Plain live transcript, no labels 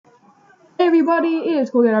everybody, it is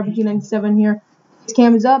Colgate RPG97 here. This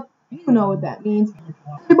cam is up, you know what that means.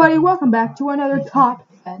 Everybody, welcome back to another Top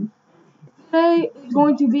 10. Today is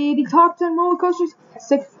going to be the Top 10 roller coasters at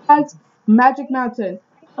Six Flags Magic Mountain,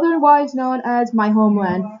 otherwise known as my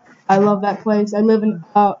homeland. I love that place. I live in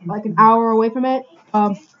like an hour away from it.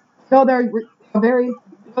 Go there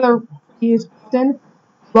other often.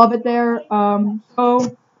 Love it there.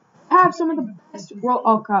 So I have some of the best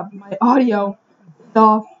oh crap, my audio is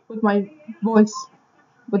off with my voice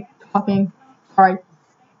with talking. Alright.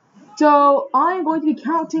 So I'm going to be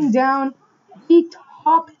counting down the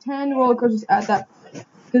top 10 roller coasters at that park,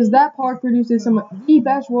 because that park produces some of the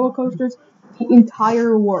best roller coasters in the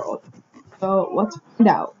entire world. So let's find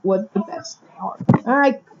out what the best are.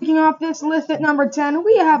 Alright, kicking off this list at number 10,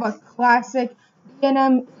 we have a classic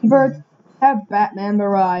B&M invert. We have Batman the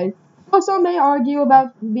Ride. Also may argue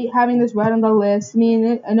about having this right on the list. I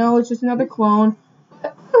mean, I know it's just another clone,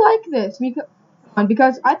 but I like this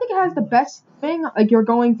because I think it has the best thing. Like, you're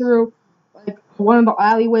going through like one of the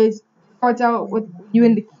alleyways. It starts out with you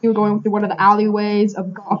in the queue going through one of the alleyways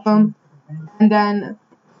of Gotham, and then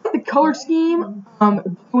the color scheme,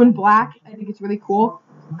 blue and black. I think it's really cool.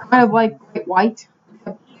 Kind of like white.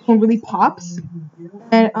 This one really pops,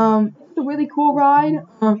 and it's a really cool ride.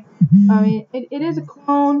 I mean, it is a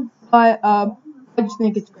clone, but I just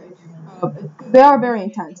think it's great. They are very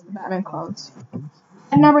intense, the Batman clones.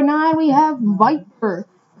 At number 9, we have Viper,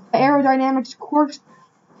 the aerodynamic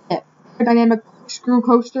corkscrew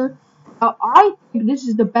coaster. I think this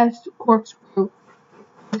is the best corkscrew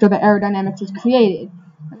coaster that Aerodynamics has created.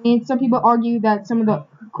 I mean, some people argue that some of the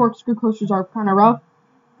corkscrew coasters are kind of rough.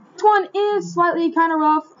 This one is slightly kind of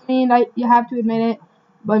rough. I mean, you have to admit it.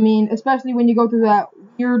 But I mean, especially when you go through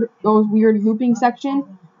those weird looping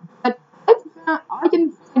section. But I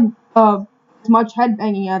can find as much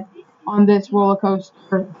headbanging on this roller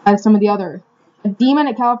coaster as some of the others. The Demon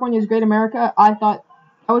at California's Great America, I thought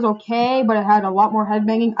that was okay, but it had a lot more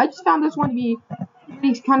headbanging. I just found this one to be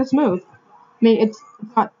pretty kind of smooth. I mean, it's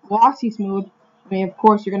not glossy smooth. I mean, of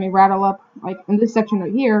course, you're going to rattle up, like, in this section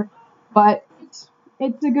right here, but it's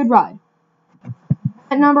a good ride.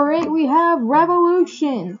 At number 8, we have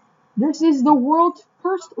Revolution. This is the world's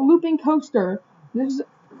first looping coaster. This is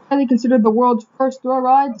highly considered the world's first thrill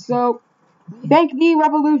ride, so thank the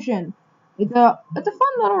Revolution. It's a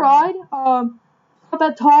fun little ride. Not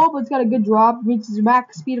that tall, but it's got a good drop. It reaches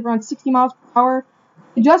max speed of around 60 miles per hour.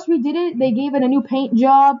 They just redid it. They gave it a new paint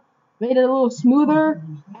job, made it a little smoother,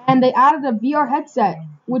 and they added a VR headset,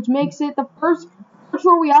 which makes it the first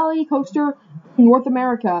virtual reality coaster in North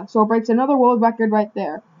America. So it breaks another world record right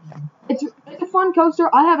there. It's a fun coaster.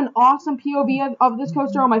 I have an awesome POV of this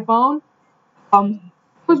coaster on my phone. It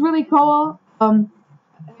was really cool. It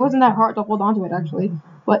wasn't that hard to hold on to it, actually.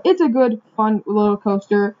 But it's a good, fun little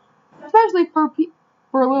coaster, especially for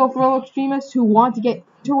little thrill extremists who want to get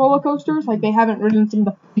into roller coasters, like they haven't ridden some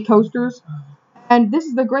of the coasters. And this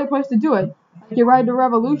is the great place to do it. Like, you ride the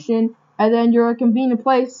Revolution, and then you're at a convenient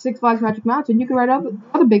place, Six Flags Magic Mountain, you can ride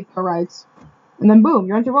other big rides. And then boom,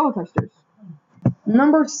 you're into roller coasters.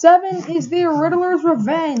 Number 7 is the Riddler's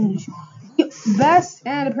Revenge. The best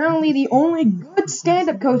and apparently the only good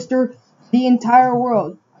stand-up coaster in the entire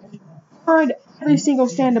world. I've heard every single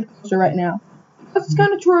stand-up coaster right now. That's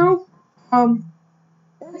kind of true.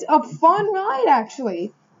 It's a fun ride,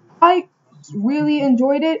 actually. I really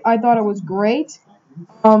enjoyed it. I thought it was great.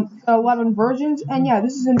 11 versions, and yeah,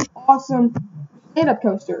 this is an awesome stand-up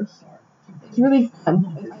coaster. It's really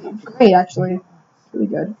fun. It's great, actually. It's really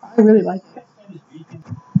good. I really like it.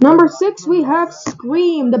 Number 6, we have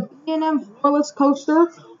Scream, the B&M Floorless Coaster,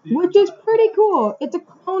 which is pretty cool. It's a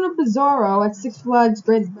clone of Bizarro at Six Flags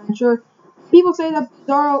Great Adventure. People say that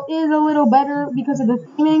Bizarro is a little better because of the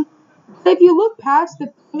theming. But if you look past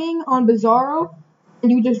the theming on Bizarro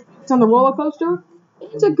and you just focus on the roller coaster,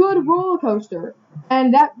 it's a good roller coaster.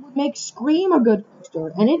 And that would make Scream a good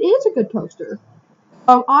coaster. And it is a good coaster.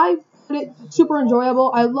 I found it super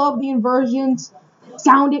enjoyable. I love the inversions. The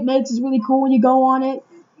sound it makes is really cool when you go on it.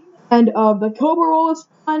 And the Cobra Roll is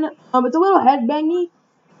fun. It's a little headbangy.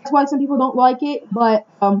 That's why some people don't like it. But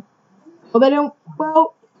they don't.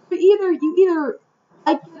 Well, you either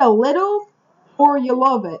like it a little or you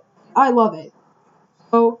love it. I love it.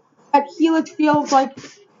 So that Helix feels like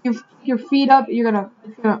your feet up. They're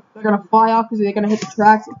gonna fly off because they're gonna hit the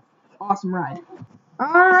tracks. Awesome ride.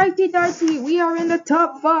 Alrighty, dicey, we are in the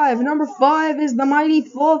top 5. Number 5 is the mighty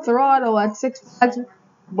Full Throttle at Six Flags.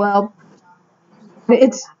 Well,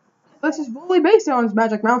 this is fully based on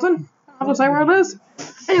Magic Mountain. I'll just say where it is.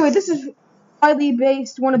 Anyway, this is widely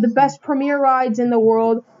based, one of the best premier rides in the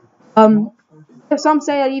world. Some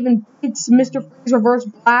say it even beats Mr. Freeze Reverse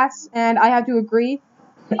Blast, and I have to agree.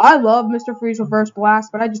 I love Mr. Freeze Reverse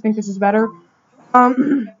Blast, but I just think this is better.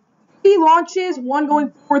 3 launches, 1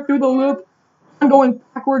 going forward through the loop, 1 going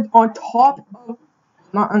backwards on top of,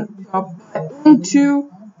 not on top,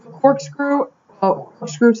 into the corkscrew,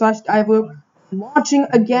 corkscrew / dive loop, launching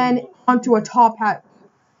again onto a top hat.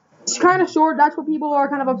 It's kind of short, that's what people are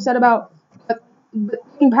kind of upset about, but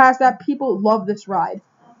looking past that, people love this ride.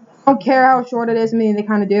 I don't care how short it is, I mean, they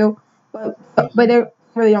kind of do, but they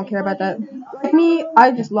really don't care about that. Like me,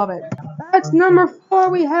 I just love it. That's number 4,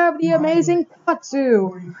 we have the amazing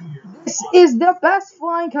Tatsu. This is the best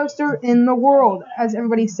flying coaster in the world, as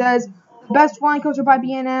everybody says. The best flying coaster by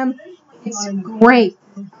B&M. It's great.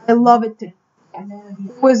 I love it. It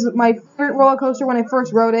was my favorite roller coaster when I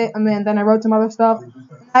first rode it, and then I rode some other stuff.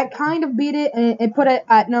 I kind of beat it and put it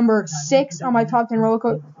at number 6 on my top 10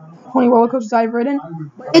 20 roller coasters I've ridden.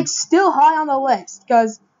 But it's still high on the list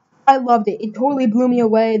because I loved it. It totally blew me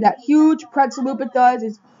away. That huge pretzel loop it does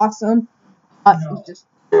is awesome.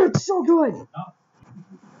 It's so good.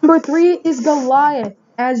 Number 3 is Goliath.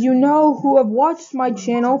 As you know, who have watched my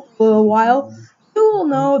channel for a little while, you will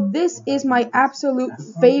know this is my absolute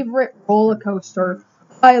favorite roller coaster.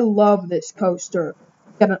 I love this coaster.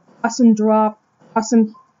 Got an awesome drop,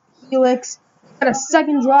 awesome helix. Got a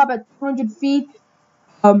second drop at 200 feet.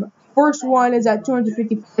 First one is at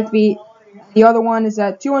 255 feet. The other one is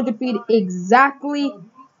at 200 feet exactly.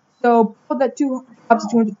 So both at 2 drops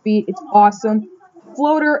at 200 feet. It's awesome.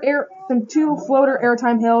 Some 2 floater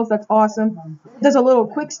airtime hills. That's awesome. There's a little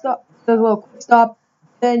quick stop.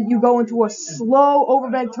 Then you go into a slow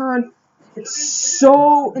overbank turn. It's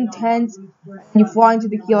so intense. And you fly into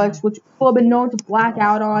the helix, which people have been known to black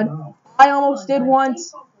out on. I almost did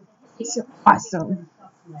once. It's awesome.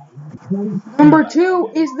 Number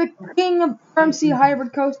 2 is the king of RMC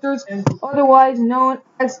hybrid coasters, otherwise known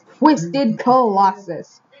as Twisted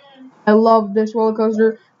Colossus. I love this roller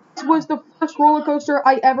coaster. This was the first roller coaster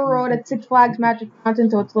I ever rode at Six Flags Magic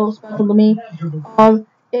Mountain, so it's a little special to me.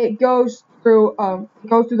 It goes through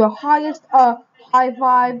the highest high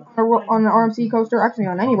five on an RMC coaster, actually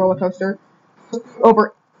on any roller coaster,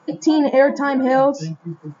 over 18 airtime hills.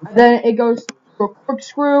 Then it goes through a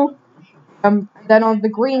corkscrew. Then on the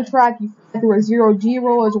green track, you fly through a 0G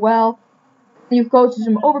roll as well. You go to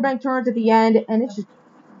some overbank turns at the end, and it's just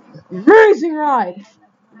an amazing ride.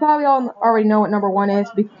 You probably all already know what number 1 is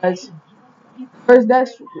because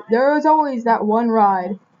there's always that one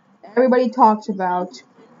ride everybody talks about.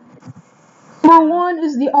 Number 1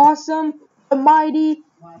 is the awesome, the mighty,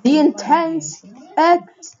 the intense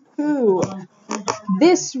X2.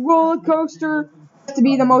 This roller coaster has to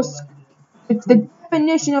be it's the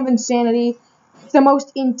definition of insanity. It's the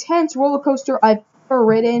most intense roller coaster I've ever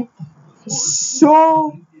ridden. It's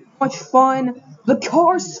so much fun. The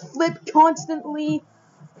cars flip constantly.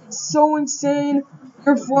 It's so insane.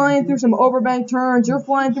 You're flying through some overbank turns. You're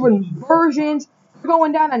flying through inversions. You're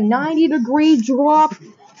going down a 90-degree drop.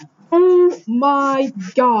 Oh my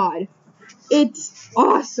god. It's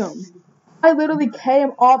awesome. I literally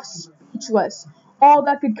came off speechless. All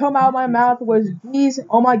that could come out of my mouth was, geez,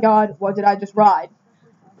 oh my god, what did I just ride?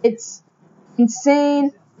 It's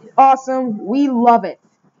insane. It's awesome. We love it.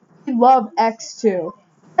 We love X2.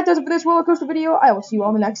 That does it for this roller coaster video. I will see you all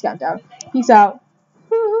in the next countdown. Peace out.